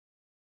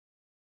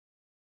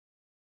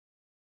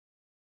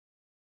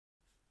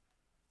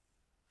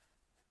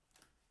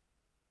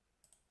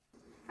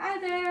Hi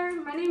there,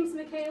 my name is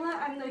Michaela.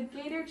 I'm the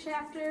Gator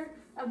Chapter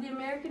of the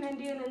American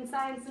Indian and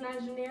Science and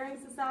Engineering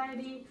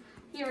Society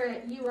here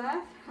at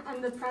UF. I'm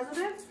the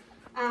president.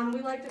 We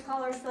like to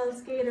call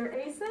ourselves Gator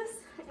ACES.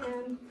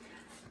 And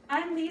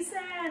I'm Lisa,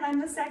 and I'm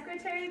the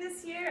secretary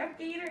this year of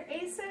Gator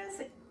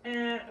ACES,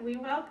 and we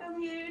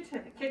welcome you to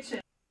the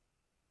kitchen.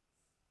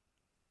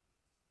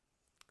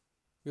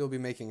 We will be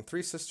making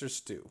Three Sisters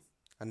Stew,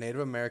 a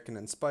Native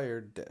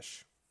American-inspired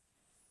dish.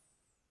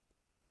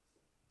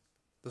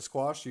 The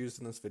squash used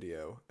in this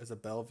video is a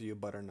Bellview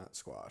Butternut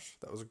squash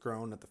that was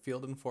grown at the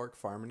Field and Fork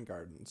Farm and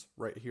Gardens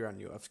right here on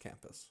UF's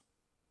campus.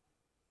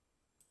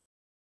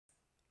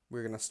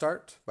 We're going to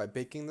start by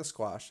baking the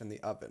squash in the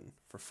oven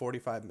for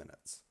 45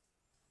 minutes.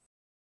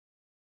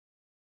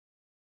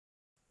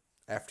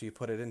 After you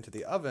put it into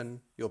the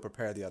oven, you'll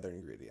prepare the other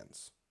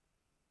ingredients.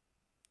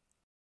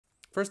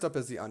 First up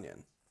is the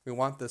onion. We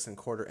want this in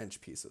 1/4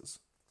 inch pieces.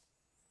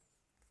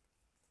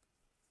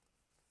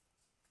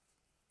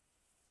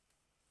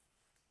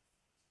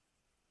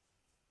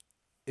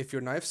 If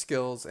your knife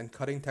skills and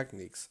cutting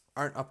techniques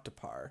aren't up to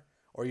par,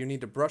 or you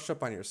need to brush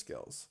up on your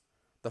skills,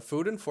 the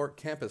Food and Fork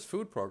Campus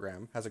Food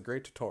Program has a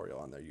great tutorial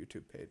on their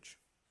YouTube page.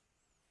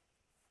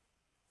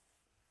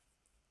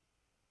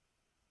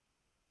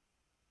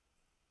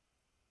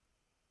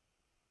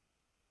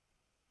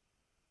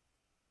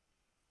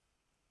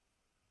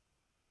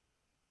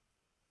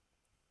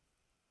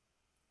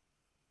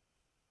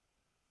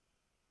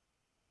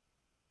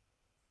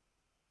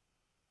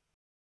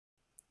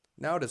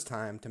 Now it is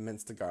time to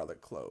mince the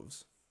garlic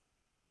cloves.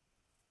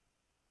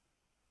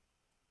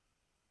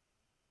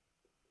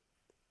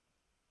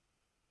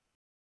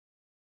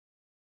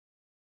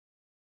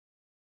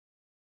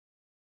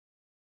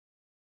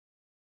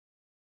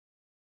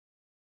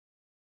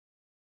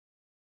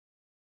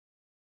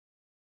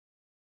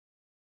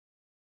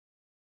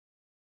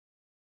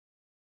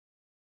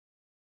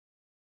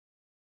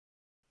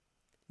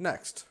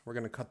 Next, we're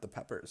going to cut the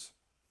peppers.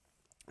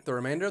 The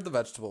remainder of the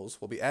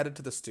vegetables will be added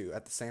to the stew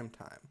at the same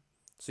time,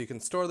 so you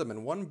can store them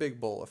in one big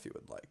bowl if you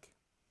would like.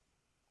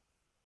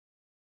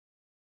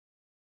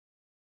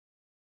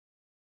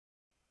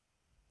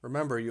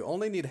 Remember, you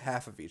only need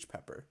half of each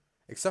pepper,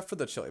 except for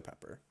the chili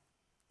pepper,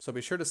 so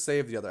be sure to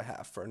save the other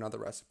half for another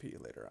recipe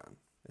later on,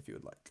 if you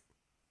would like.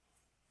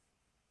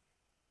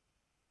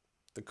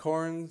 The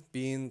corn,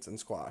 beans, and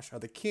squash are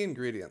the key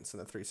ingredients in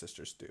the Three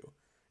Sisters stew,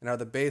 and are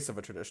the base of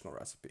a traditional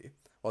recipe,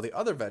 while the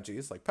other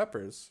veggies, like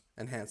peppers,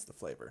 enhance the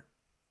flavor.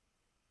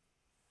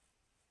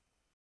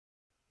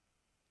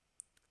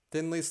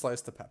 Thinly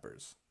slice the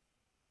peppers.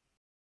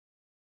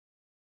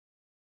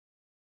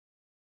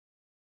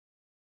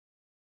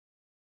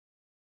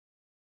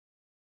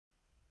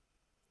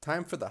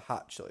 Time for the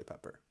hot chili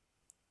pepper.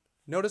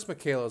 Notice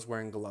Michaela is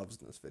wearing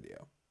gloves in this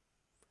video.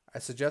 I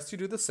suggest you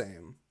do the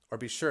same, or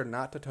be sure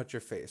not to touch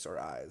your face or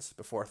eyes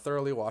before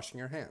thoroughly washing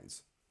your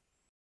hands.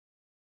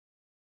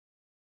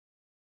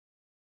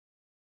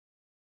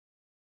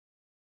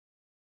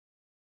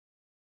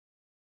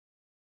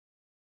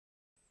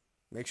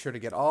 Make sure to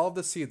get all of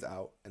the seeds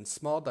out and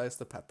small dice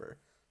the pepper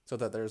so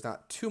that there is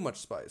not too much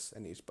spice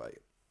in each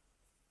bite.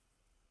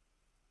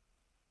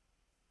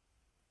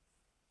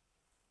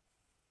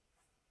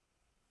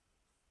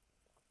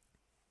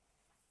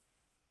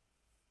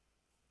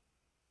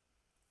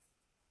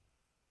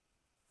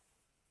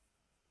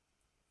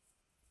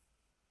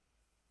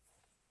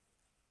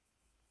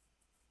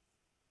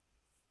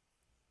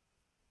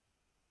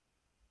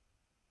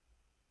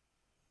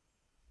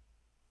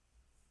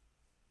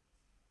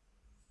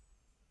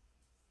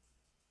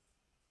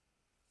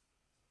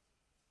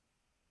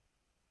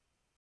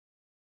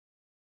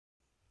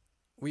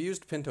 We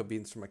used pinto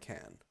beans from a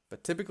can,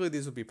 but typically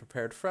these would be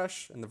prepared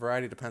fresh, and the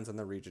variety depends on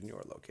the region you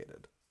are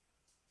located.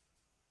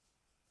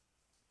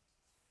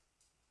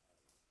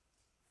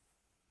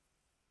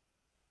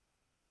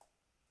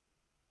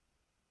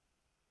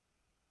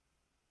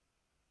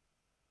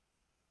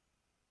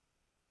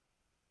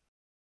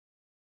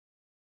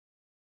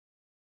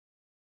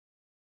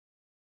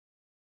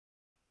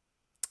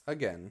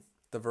 Again,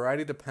 the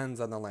variety depends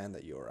on the land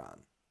that you are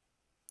on.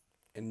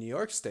 In New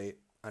York State,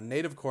 a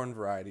native corn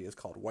variety is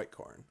called white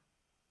corn.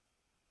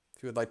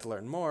 If you would like to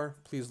learn more,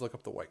 please look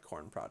up the White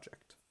Corn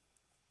Project.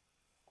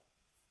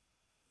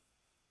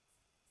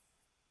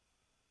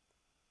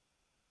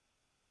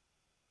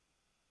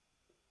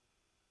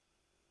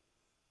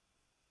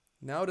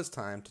 Now it is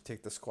time to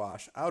take the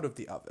squash out of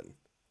the oven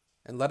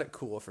and let it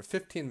cool for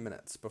 15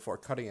 minutes before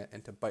cutting it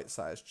into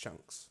bite-sized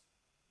chunks.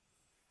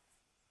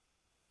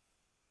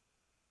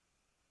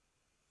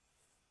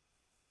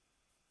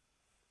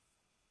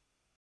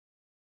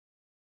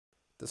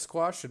 The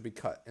squash should be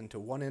cut into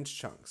 1-inch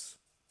chunks.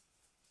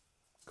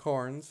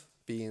 Corns,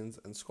 beans,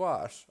 and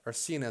squash are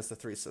seen as the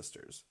Three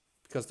Sisters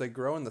because they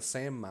grow in the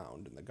same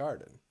mound in the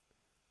garden.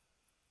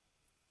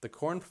 The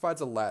corn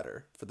provides a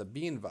ladder for the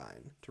bean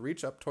vine to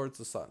reach up towards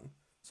the sun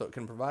so it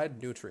can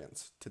provide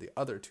nutrients to the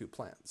other two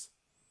plants.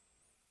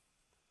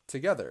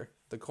 Together,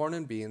 the corn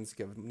and beans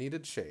give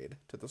needed shade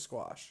to the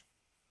squash.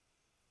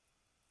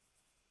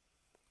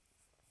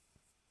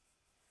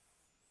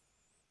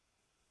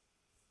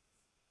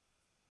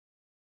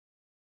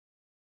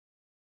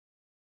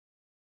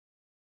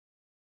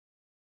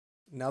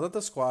 Now that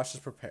the squash is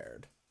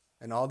prepared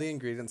and all the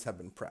ingredients have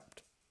been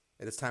prepped,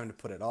 it is time to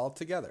put it all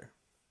together.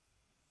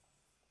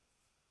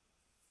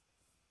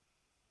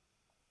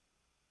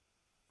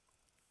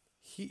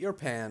 Heat your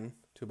pan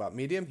to about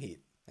medium heat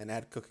and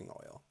add cooking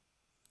oil.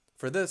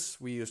 For this,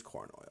 we use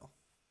corn oil.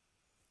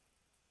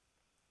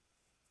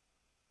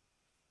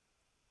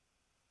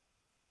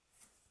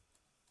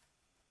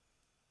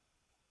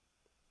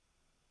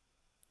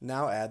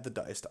 Now add the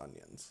diced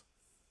onions.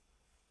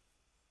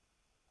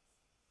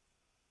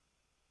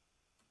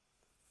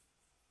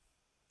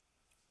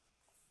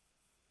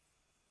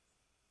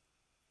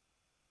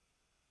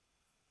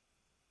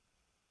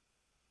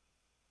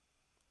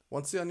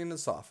 Once the onion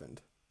is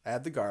softened,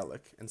 add the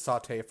garlic and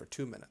saute for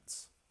 2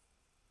 minutes.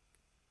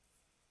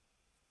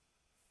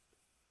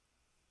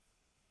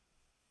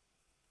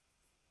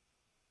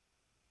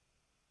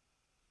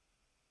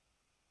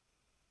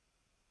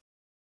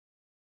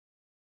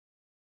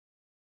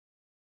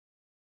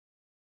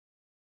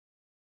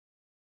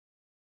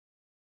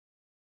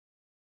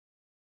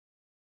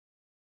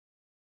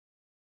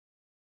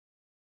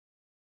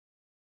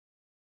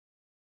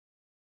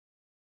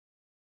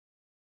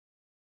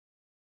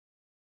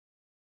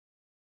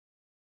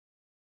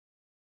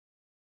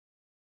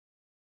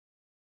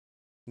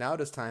 Now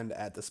it is time to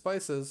add the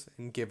spices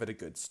and give it a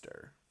good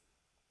stir.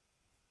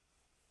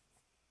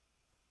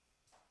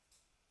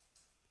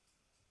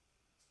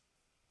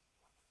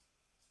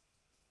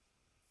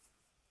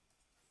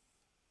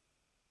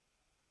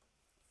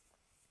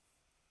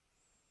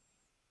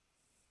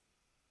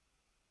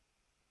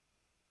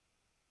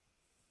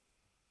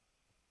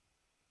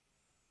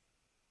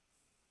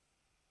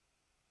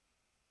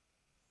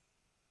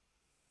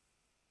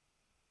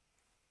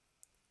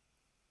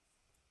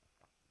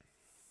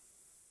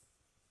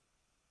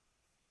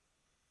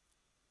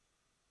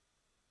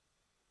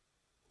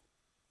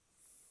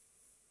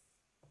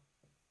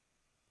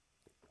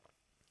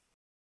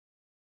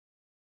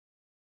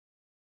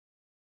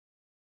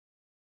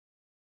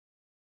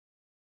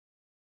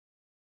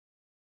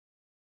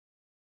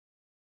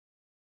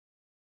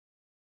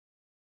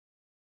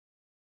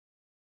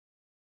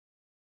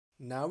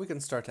 Now we can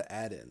start to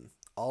add in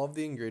all of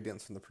the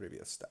ingredients from the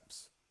previous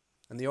steps,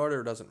 and the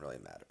order doesn't really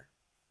matter.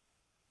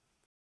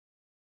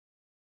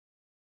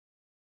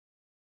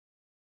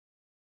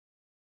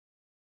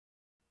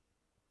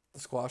 The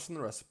squash in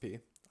the recipe,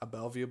 a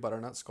Bellview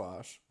butternut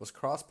squash, was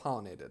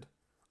cross-pollinated,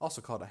 also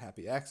called a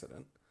happy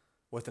accident,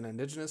 with an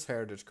indigenous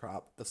heritage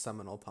crop, the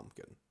Seminole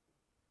pumpkin.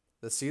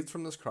 The seeds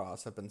from this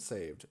cross have been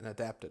saved and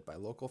adapted by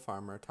local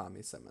farmer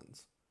Tommy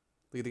Simmons,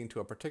 leading to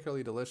a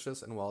particularly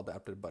delicious and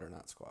well-adapted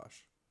butternut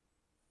squash.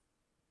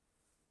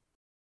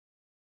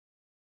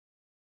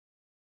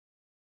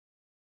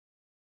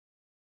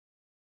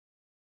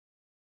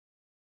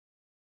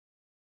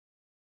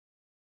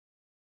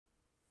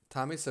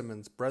 Tommy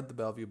Simmons bred the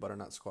Bellview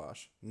butternut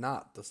squash,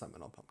 not the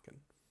Seminole pumpkin.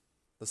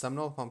 The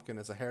Seminole pumpkin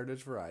is a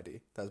heritage variety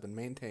that has been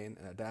maintained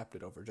and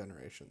adapted over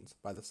generations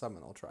by the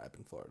Seminole tribe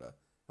in Florida,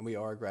 and we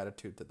owe our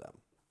gratitude to them.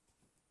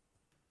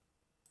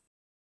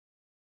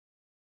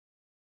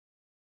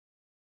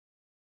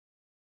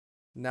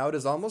 Now it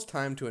is almost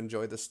time to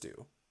enjoy the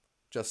stew.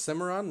 Just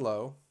simmer on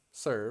low,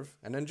 serve,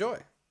 and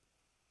enjoy.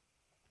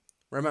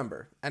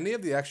 Remember, any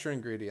of the extra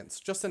ingredients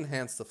just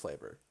enhance the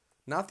flavor,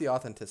 not the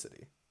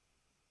authenticity.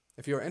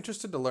 If you are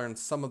interested to learn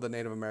some of the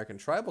Native American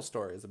tribal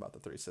stories about the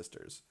Three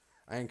Sisters,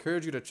 I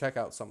encourage you to check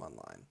out some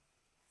online.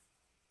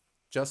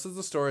 Just as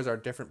the stories are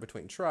different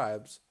between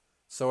tribes,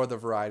 so are the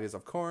varieties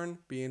of corn,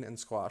 bean, and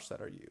squash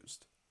that are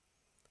used.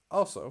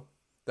 Also,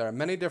 there are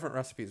many different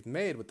recipes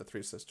made with the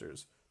Three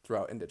Sisters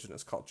throughout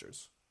indigenous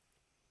cultures.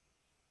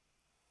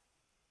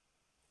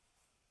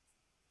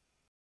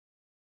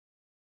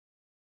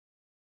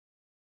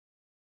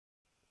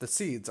 The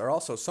seeds are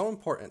also so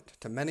important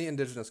to many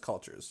indigenous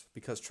cultures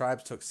because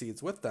tribes took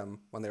seeds with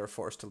them when they were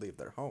forced to leave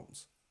their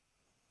homes.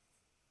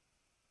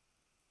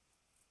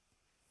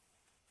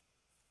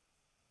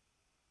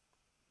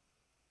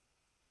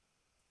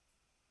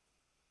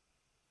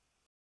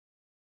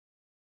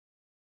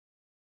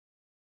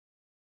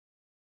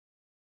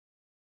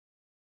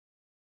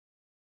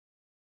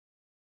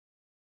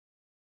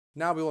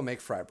 Now we will make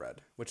fry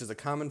bread, which is a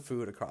common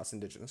food across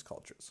indigenous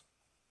cultures.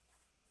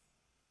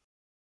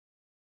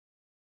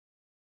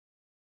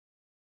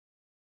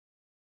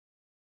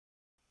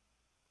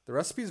 The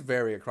recipes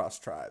vary across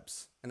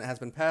tribes, and it has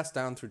been passed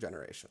down through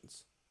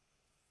generations.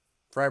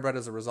 Fry bread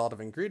is a result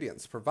of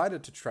ingredients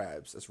provided to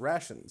tribes as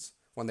rations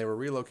when they were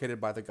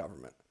relocated by the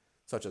government,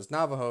 such as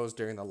Navajos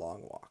during the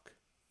Long Walk.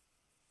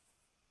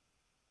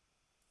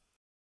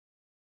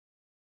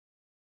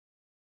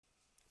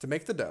 To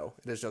make the dough,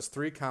 it is just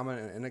 3 common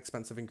and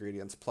inexpensive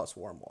ingredients plus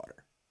warm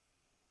water.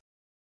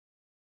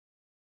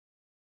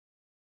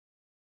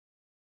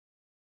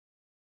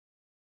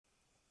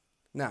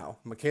 Now,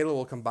 Michaela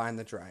will combine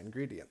the dry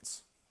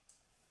ingredients.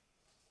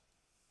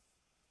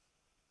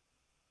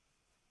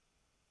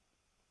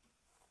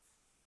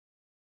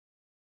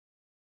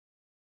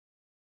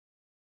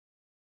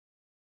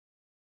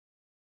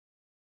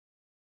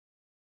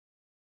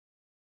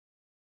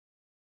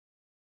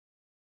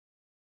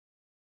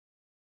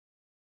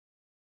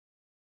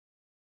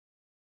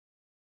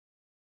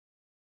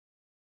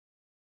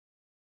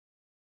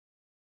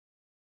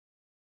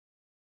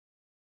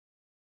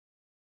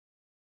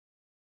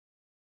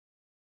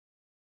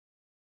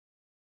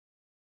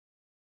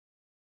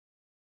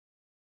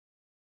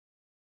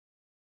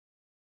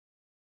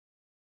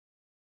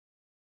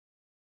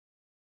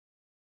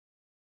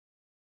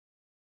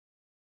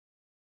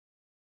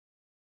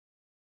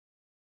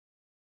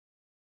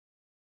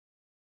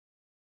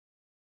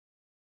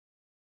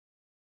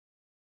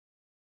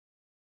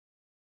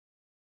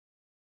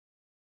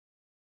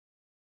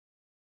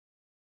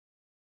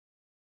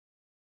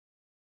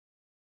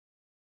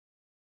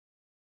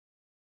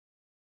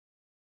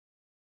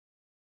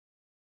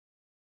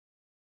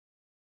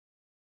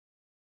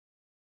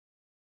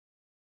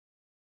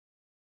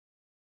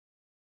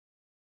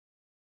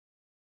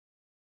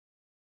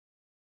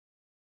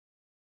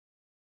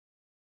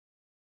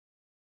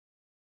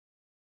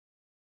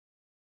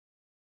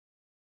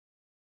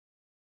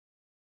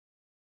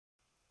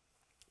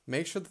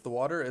 Make sure that the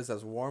water is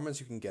as warm as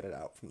you can get it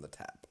out from the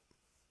tap.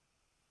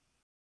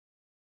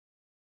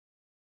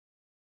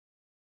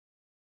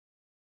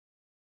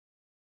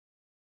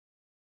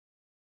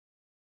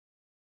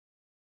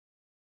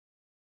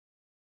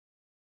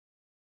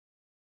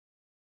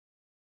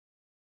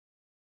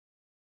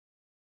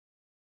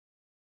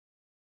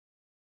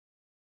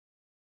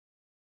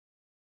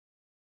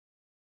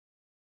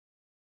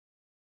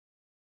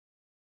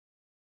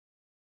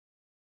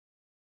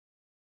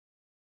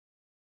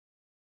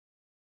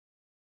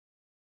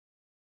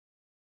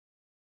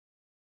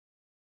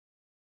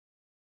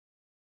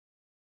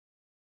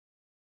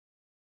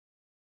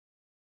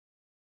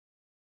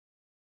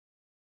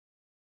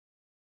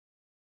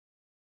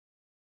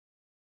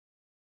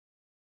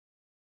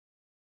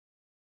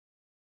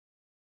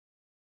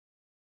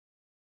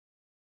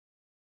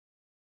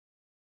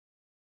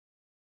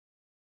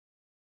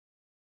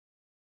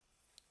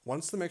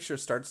 Once the mixture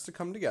starts to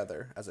come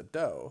together as a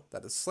dough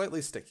that is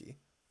slightly sticky,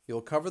 you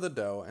will cover the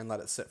dough and let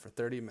it sit for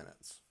 30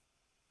 minutes.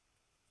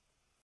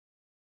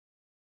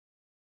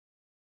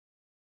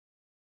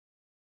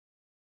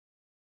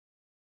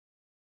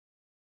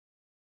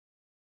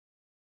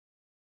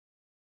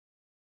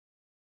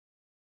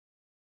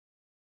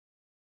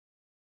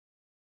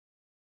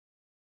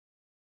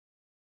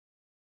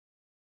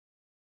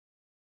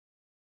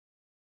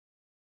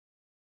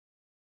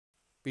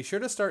 Be sure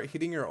to start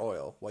heating your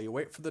oil while you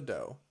wait for the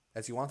dough,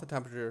 as you want the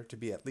temperature to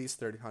be at least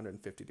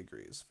 350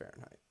 degrees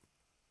Fahrenheit.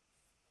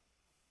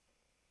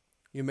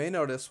 You may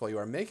notice while you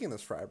are making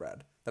this fry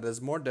bread that it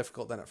is more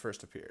difficult than it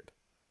first appeared.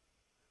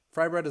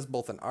 Fry bread is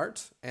both an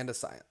art and a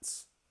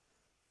science.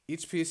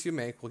 Each piece you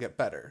make will get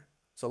better,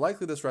 so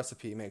likely this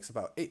recipe makes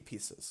about 8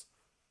 pieces.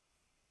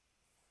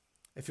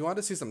 If you want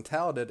to see some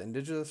talented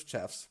Indigenous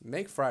chefs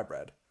make fry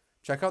bread,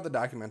 check out the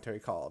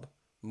documentary called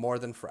More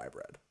Than Fry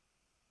Bread.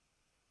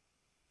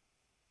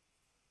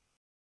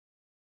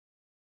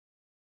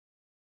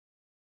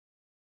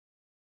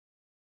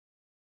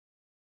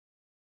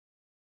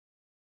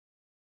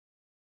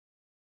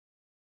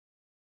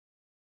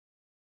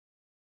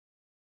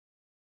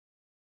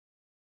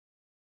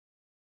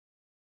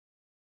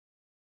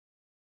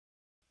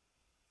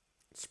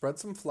 Spread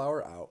some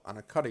flour out on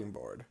a cutting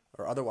board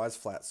or otherwise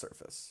flat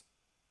surface.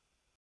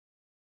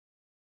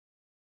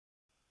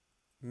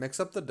 Mix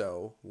up the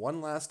dough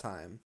one last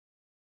time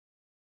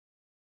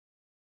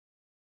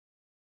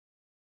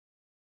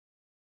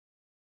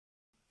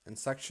and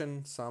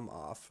section some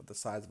off the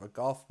size of a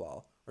golf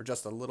ball or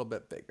just a little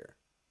bit bigger.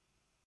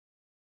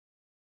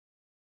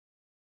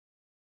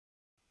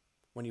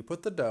 When you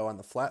put the dough on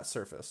the flat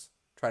surface,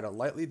 try to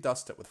lightly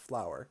dust it with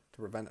flour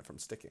to prevent it from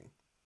sticking.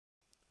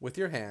 With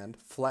your hand,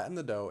 flatten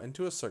the dough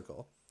into a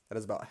circle that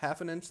is about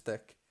 ½ inch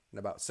thick and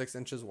about 6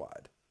 inches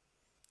wide.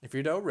 If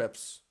your dough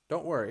rips,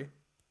 don't worry,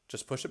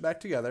 just push it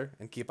back together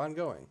and keep on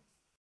going.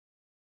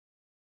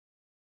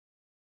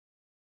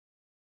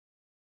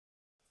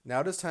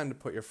 Now it is time to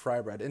put your fry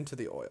bread into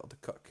the oil to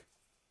cook.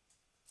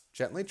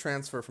 Gently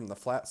transfer from the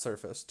flat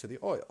surface to the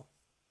oil.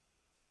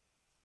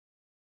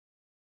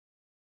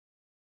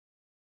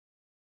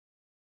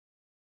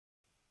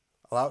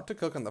 Allow it to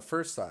cook on the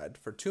first side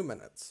for 2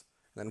 minutes,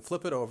 and then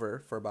flip it over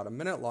for about a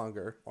minute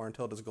longer or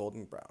until it is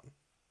golden brown.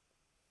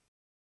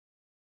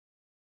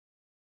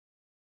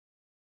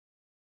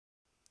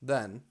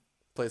 Then,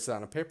 place it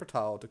on a paper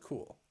towel to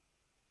cool.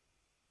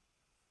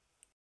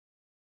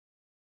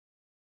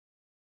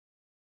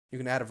 You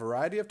can add a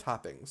variety of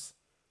toppings,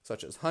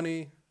 such as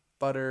honey,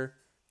 butter,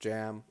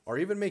 jam, or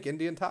even make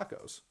Indian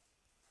tacos.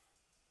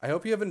 I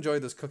hope you have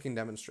enjoyed this cooking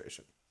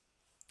demonstration.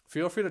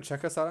 Feel free to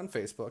check us out on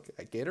Facebook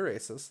at Gator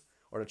Aces,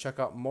 or to check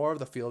out more of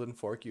the Field and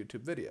Fork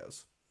YouTube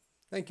videos.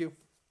 Thank you.